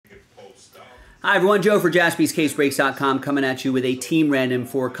Hi everyone, Joe for jaspyscasebreaks.com coming at you with a team random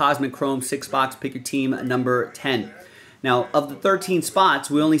for Cosmic Chrome 6-box. Pick your team number 10. Now, of the 13 spots,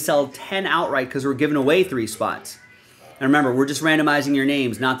 we only sell 10 outright because we're giving away 3 spots. And remember, we're just randomizing your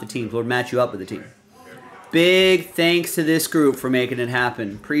names, not the teams. We'll match you up with the team. Big thanks to this group for making it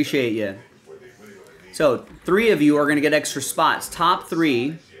happen. Appreciate you. So, 3 of you are going to get extra spots. Top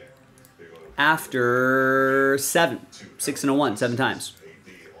 3 after 7. 6 and a 1, 7 times.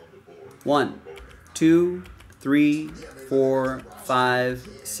 1, 2, 3, 4, 5,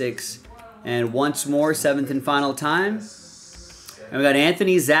 6, and once more, 7th and final time. And we got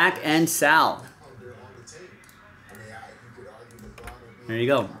Anthony, Zach, and Sal. There you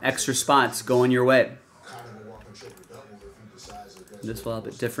go. Extra spots going your way. This will help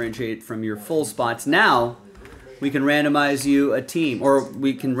it differentiate from your full spots. Now, we can randomize you a team, or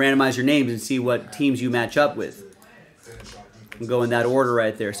we can randomize your names and see what teams you match up with. And go in that order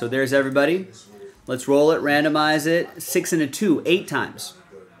right there. So there's everybody. Let's roll it, randomize it. 6 and a 2, 8 times.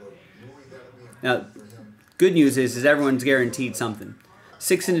 Now, good news is everyone's guaranteed something.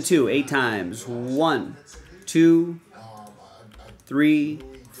 6 and a 2, 8 times. 1, 2, 3,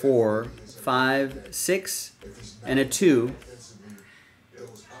 4, 5, 6, and a 2.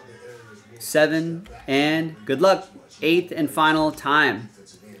 7, and good luck. 8th and final time.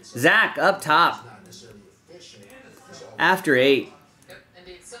 Zach up top. After 8.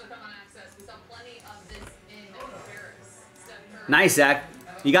 Nice, Zach.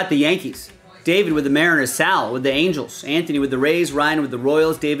 You got the Yankees. David with the Mariners. Sal with the Angels. Anthony with the Rays. Ryan with the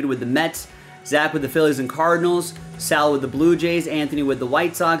Royals. David with the Mets. Zach with the Phillies and Cardinals. Sal with the Blue Jays. Anthony with the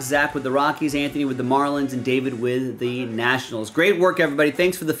White Sox. Zach with the Rockies. Anthony with the Marlins. And David with the Nationals. Great work, everybody.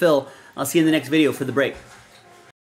 Thanks for the fill. I'll see you in the next video for the break.